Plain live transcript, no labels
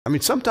I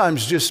mean,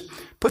 sometimes just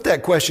put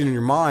that question in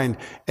your mind,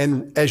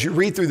 and as you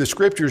read through the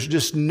scriptures,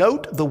 just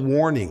note the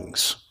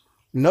warnings.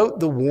 Note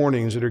the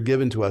warnings that are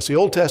given to us. The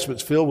Old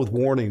Testament's filled with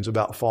warnings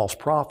about false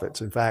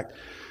prophets. In fact,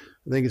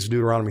 I think it's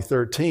Deuteronomy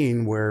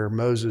 13 where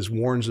Moses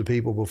warns the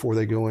people before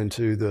they go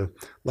into the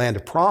land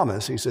of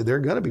promise. He said, there are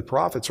going to be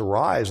prophets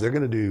arise. They're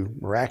going to do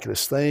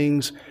miraculous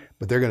things,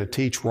 but they're going to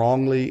teach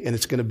wrongly, and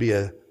it's going to be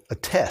a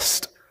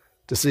test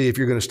to see if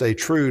you're going to stay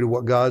true to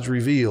what God's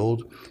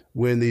revealed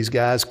when these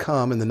guys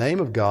come in the name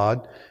of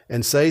God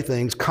and say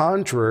things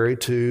contrary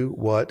to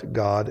what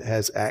God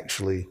has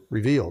actually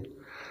revealed.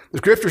 The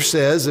scripture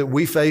says that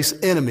we face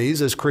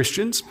enemies as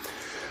Christians.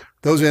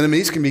 Those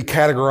enemies can be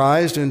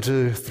categorized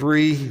into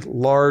three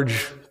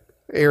large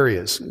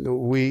areas.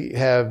 We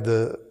have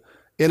the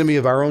enemy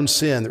of our own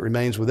sin that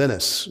remains within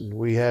us.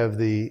 We have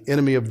the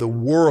enemy of the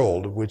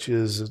world, which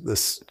is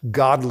the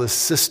godless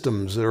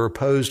systems that are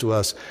opposed to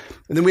us.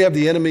 And then we have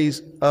the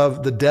enemies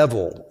of the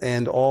devil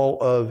and all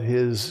of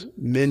his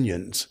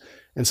minions.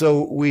 And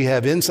so we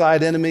have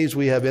inside enemies,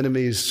 we have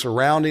enemies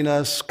surrounding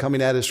us,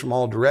 coming at us from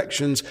all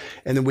directions,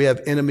 and then we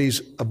have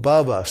enemies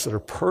above us that are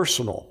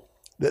personal,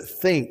 that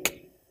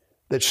think,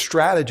 that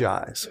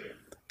strategize.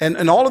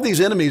 And all of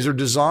these enemies are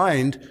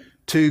designed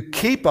to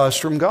keep us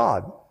from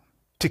God,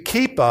 to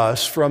keep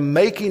us from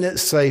making it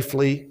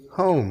safely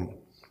home.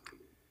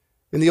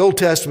 In the Old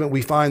Testament,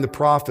 we find the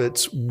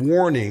prophets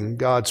warning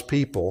God's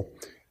people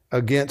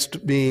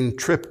against being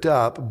tripped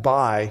up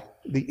by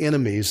the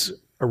enemies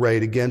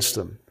arrayed against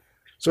them.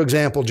 So,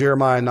 example,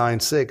 Jeremiah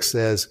 9:6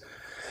 says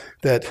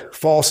that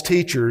false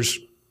teachers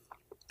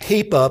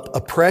heap up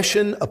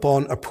oppression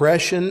upon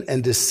oppression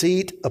and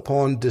deceit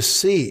upon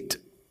deceit,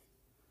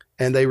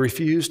 and they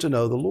refuse to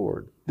know the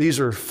Lord. These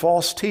are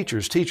false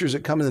teachers, teachers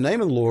that come in the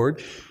name of the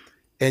Lord,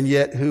 and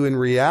yet who in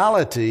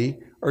reality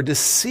are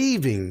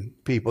deceiving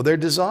people. Their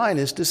design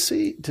is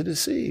to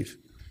deceive.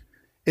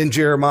 In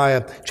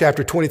Jeremiah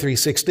chapter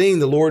 23:16,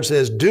 the Lord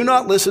says, do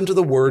not listen to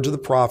the words of the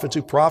prophets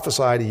who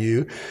prophesy to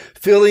you,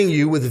 filling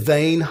you with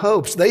vain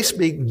hopes. They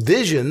speak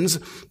visions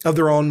of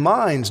their own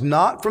minds,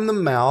 not from the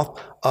mouth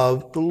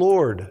of the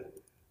Lord.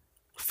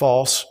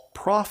 False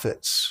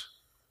prophets.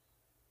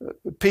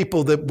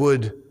 People that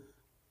would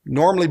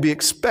normally be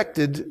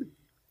expected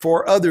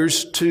for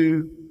others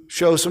to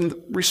show some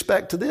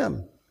respect to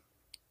them.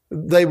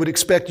 They would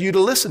expect you to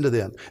listen to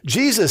them.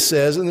 Jesus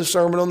says in the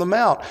Sermon on the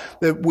Mount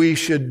that we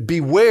should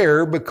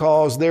beware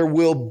because there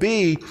will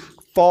be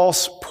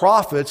false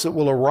prophets that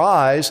will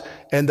arise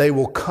and they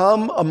will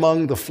come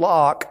among the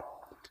flock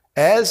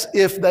as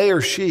if they are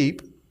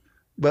sheep,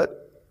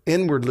 but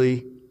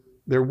inwardly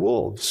they're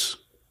wolves.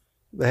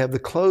 They have the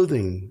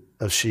clothing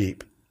of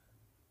sheep,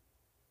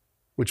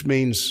 which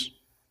means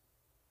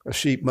a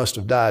sheep must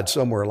have died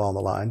somewhere along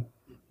the line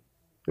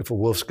if a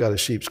wolf's got a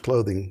sheep's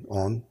clothing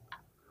on.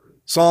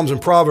 Psalms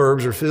and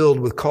Proverbs are filled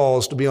with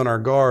calls to be on our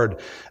guard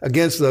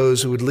against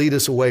those who would lead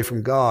us away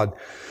from God,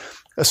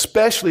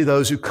 especially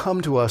those who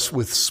come to us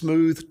with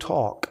smooth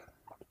talk.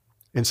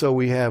 And so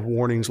we have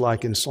warnings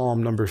like in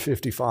Psalm number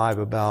 55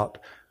 about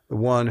the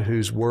one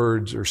whose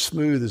words are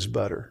smooth as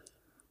butter,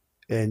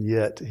 and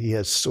yet he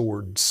has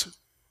swords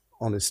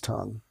on his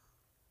tongue.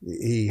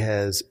 He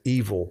has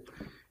evil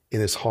in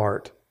his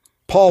heart.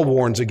 Paul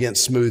warns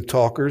against smooth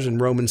talkers in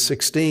Romans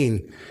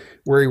 16,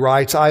 where he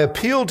writes, I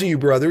appeal to you,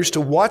 brothers,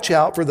 to watch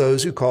out for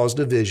those who cause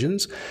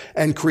divisions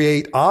and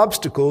create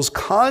obstacles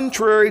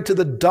contrary to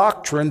the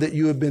doctrine that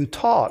you have been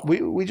taught.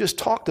 We just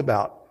talked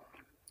about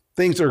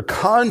things that are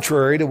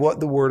contrary to what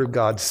the Word of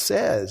God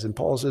says. And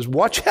Paul says,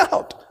 watch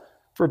out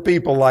for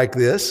people like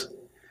this.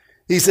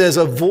 He says,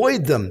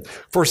 avoid them,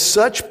 for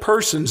such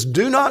persons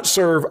do not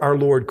serve our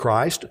Lord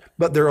Christ,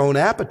 but their own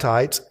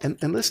appetites.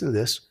 And listen to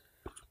this.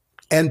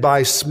 And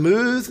by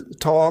smooth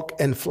talk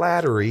and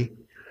flattery,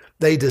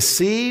 they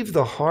deceive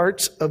the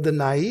hearts of the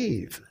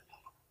naive.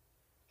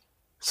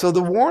 So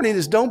the warning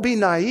is don't be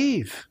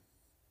naive.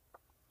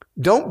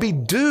 Don't be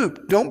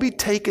duped. Don't be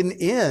taken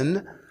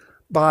in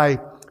by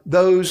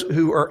those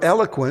who are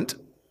eloquent,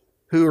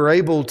 who are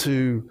able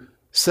to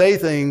say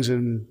things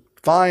in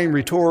fine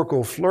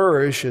rhetorical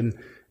flourish and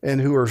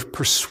who are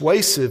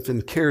persuasive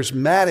and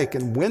charismatic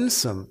and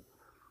winsome.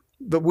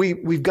 But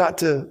we've got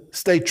to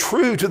stay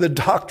true to the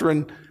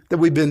doctrine that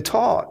we've been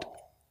taught.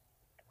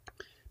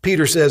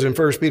 Peter says in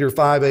 1 Peter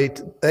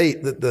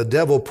 5:8 that the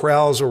devil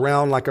prowls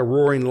around like a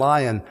roaring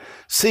lion,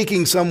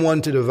 seeking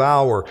someone to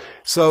devour.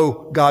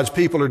 So God's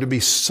people are to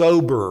be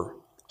sober-minded,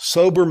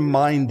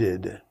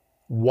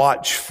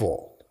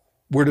 watchful.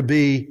 We're to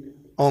be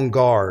on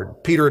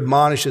guard. Peter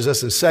admonishes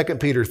us in 2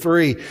 Peter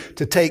 3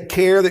 to take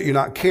care that you're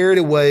not carried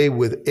away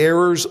with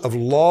errors of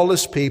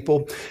lawless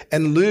people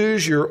and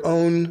lose your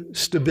own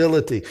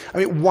stability. I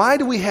mean, why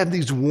do we have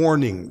these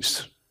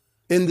warnings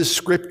in the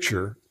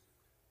Scripture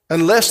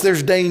unless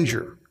there's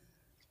danger?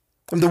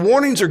 And the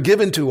warnings are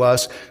given to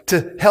us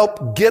to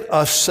help get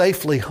us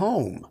safely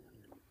home.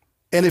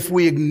 And if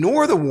we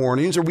ignore the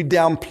warnings or we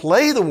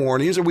downplay the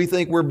warnings or we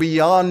think we're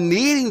beyond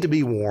needing to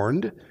be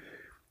warned,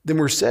 then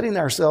we're setting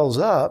ourselves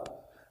up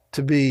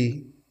to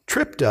be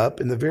tripped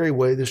up in the very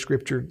way the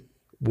Scripture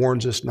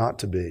warns us not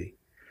to be.